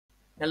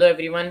Hello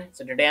everyone,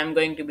 so today I'm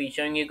going to be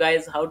showing you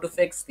guys how to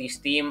fix the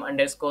Steam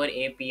underscore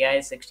API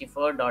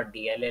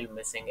 64.dll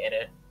missing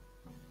error.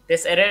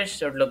 This error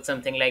should look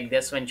something like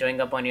this when showing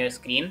up on your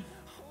screen.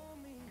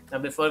 Now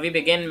before we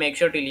begin, make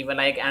sure to leave a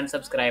like and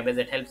subscribe as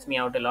it helps me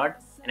out a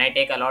lot, and I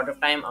take a lot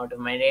of time out of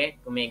my day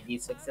to make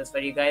these fixes for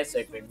you guys, so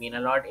it would mean a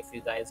lot if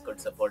you guys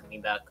could support me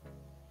back.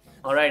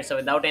 Alright, so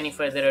without any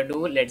further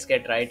ado, let's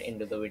get right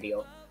into the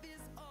video.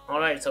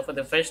 Alright, so for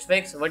the first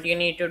fix, what you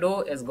need to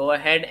do is go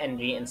ahead and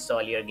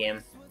reinstall your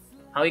game.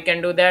 How you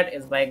can do that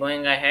is by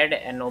going ahead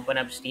and open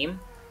up Steam.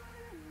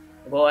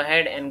 Go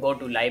ahead and go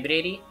to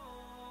library,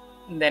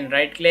 then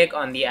right click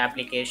on the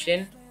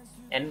application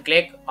and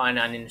click on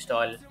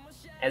uninstall.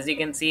 As you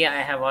can see,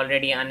 I have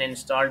already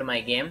uninstalled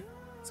my game,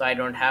 so I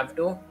don't have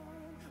to,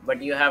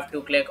 but you have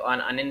to click on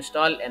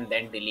uninstall and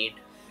then delete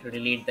to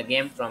delete the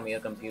game from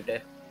your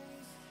computer.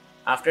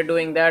 After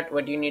doing that,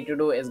 what you need to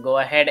do is go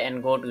ahead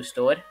and go to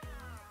store.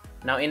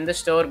 Now in the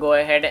store, go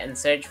ahead and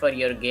search for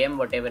your game,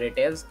 whatever it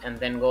is, and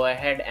then go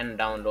ahead and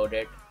download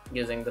it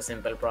using the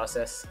simple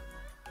process.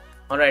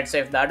 Alright, so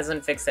if that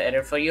doesn't fix the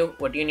error for you,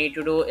 what you need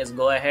to do is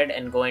go ahead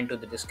and go into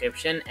the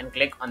description and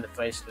click on the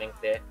first link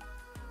there.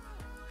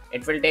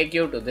 It will take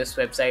you to this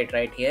website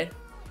right here.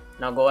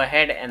 Now go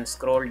ahead and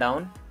scroll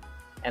down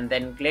and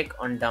then click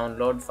on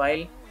download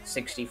file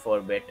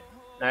 64-bit.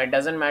 Now it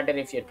doesn't matter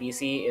if your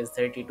PC is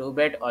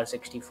 32-bit or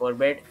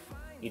 64-bit,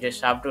 you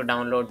just have to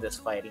download this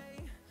file.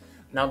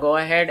 Now go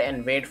ahead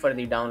and wait for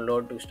the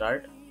download to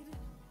start.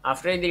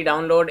 After the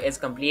download is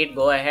complete,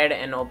 go ahead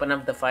and open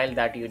up the file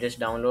that you just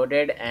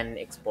downloaded and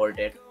export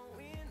it.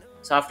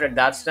 So after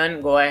that's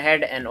done, go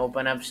ahead and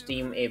open up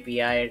Steam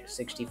API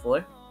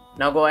 64.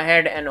 Now go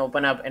ahead and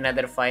open up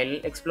another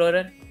file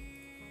explorer.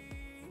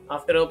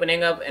 After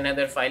opening up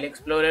another file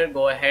explorer,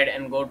 go ahead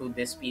and go to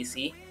this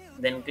PC,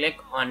 then click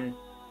on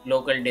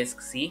local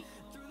disk C,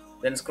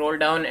 then scroll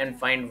down and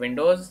find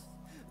Windows.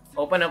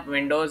 Open up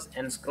Windows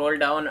and scroll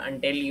down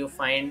until you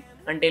find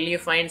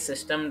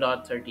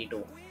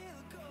system.32.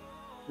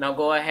 Now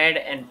go ahead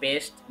and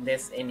paste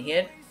this in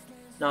here.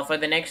 Now for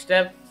the next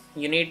step,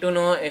 you need to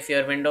know if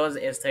your Windows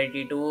is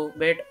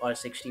 32-bit or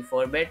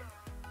 64-bit.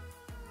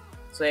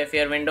 So if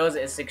your Windows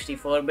is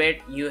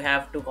 64-bit, you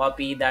have to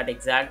copy that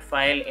exact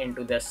file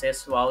into the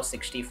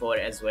syswow64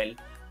 as well.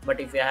 But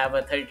if you have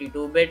a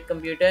 32-bit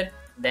computer,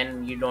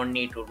 then you don't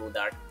need to do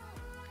that.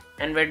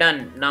 And we're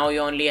done. Now you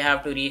only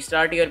have to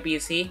restart your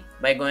PC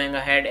by going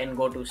ahead and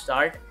go to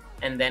start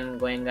and then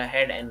going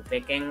ahead and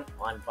clicking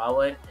on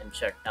power and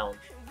shut down.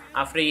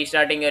 After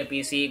restarting your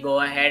PC, go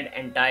ahead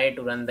and try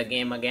to run the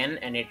game again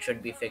and it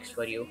should be fixed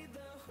for you.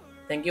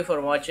 Thank you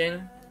for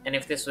watching, and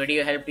if this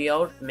video helped you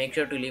out, make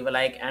sure to leave a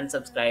like and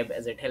subscribe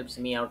as it helps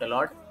me out a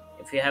lot.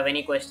 If you have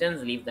any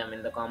questions, leave them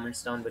in the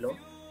comments down below,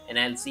 and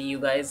I'll see you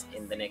guys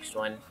in the next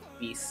one.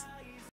 Peace.